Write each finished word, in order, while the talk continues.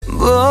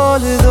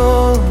बोल दो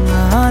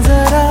ना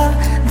जरा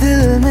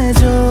दिल में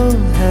जो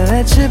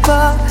है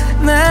छिपा,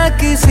 मैं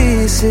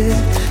किसी से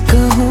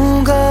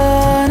कहूँगा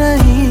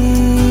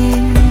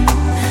नहीं।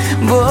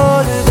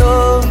 बोल दो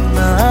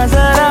ना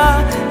जरा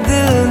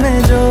दिल में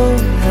जो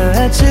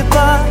है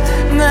छिपा,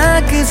 मैं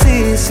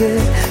किसी से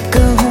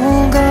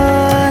कहूँगा